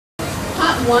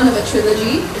one of a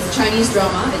trilogy. It's a Chinese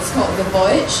drama. It's called The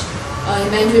Voyage.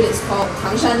 In Mandarin, it's called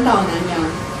唐山到南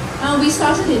洋. We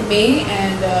started in May,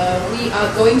 and we are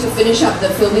going to finish up the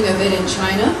filming of it in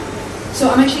China. So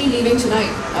I'm actually leaving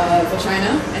tonight for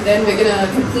China, and then we're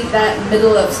gonna complete that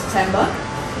middle of September.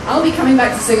 I'll be coming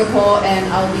back to Singapore,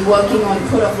 and I'll be working on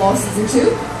Code of Law Season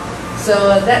 2.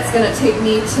 So that's gonna take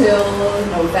me till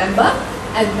November,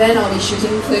 and then I'll be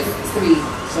shooting Cliff 3.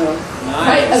 So nice.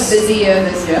 Quite a busy year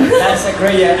this year. That's a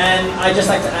great year, and I'd just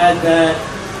like to add that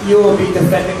you will be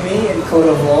defending me in Code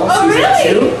of Law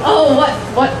Season 2. Oh,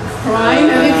 what crime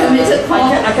have you committed,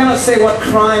 Paul? I cannot say what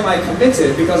crime I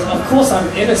committed because of course I'm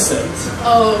innocent.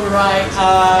 Oh, right.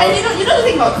 And you know the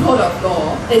thing about Code of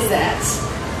Law is that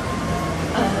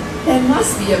there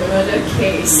must be a murder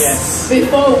case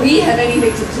before we have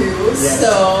anything to do. Yes.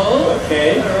 So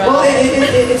okay. Right. Well,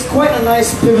 it's quite a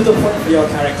nice pivotal point for your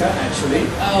character, actually.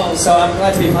 Oh. So I'm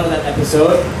glad to be part of that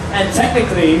episode. And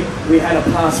technically, we had a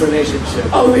past relationship.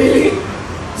 Oh, really?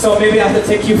 So maybe I have to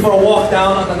take you for a walk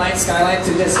down on the night skyline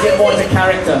to just get more into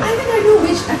character. I think I know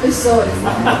which episode is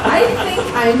that. I think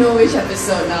I know which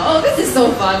episode now. Oh, this is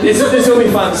so fun. This will be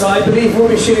fun. So I believe we'll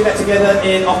be shooting that together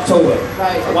in October.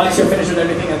 Right. Okay. Once you're finished with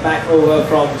everything and back over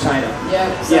from China. Yeah.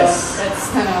 So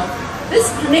that's kind of this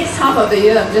next half of the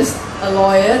year. I'm just a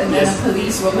lawyer and then a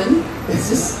policewoman. It's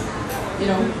just, you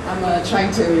know, I'm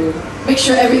trying to make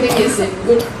sure everything is in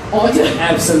good order.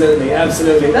 Absolutely,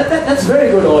 absolutely. That's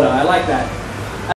very good order. I like that.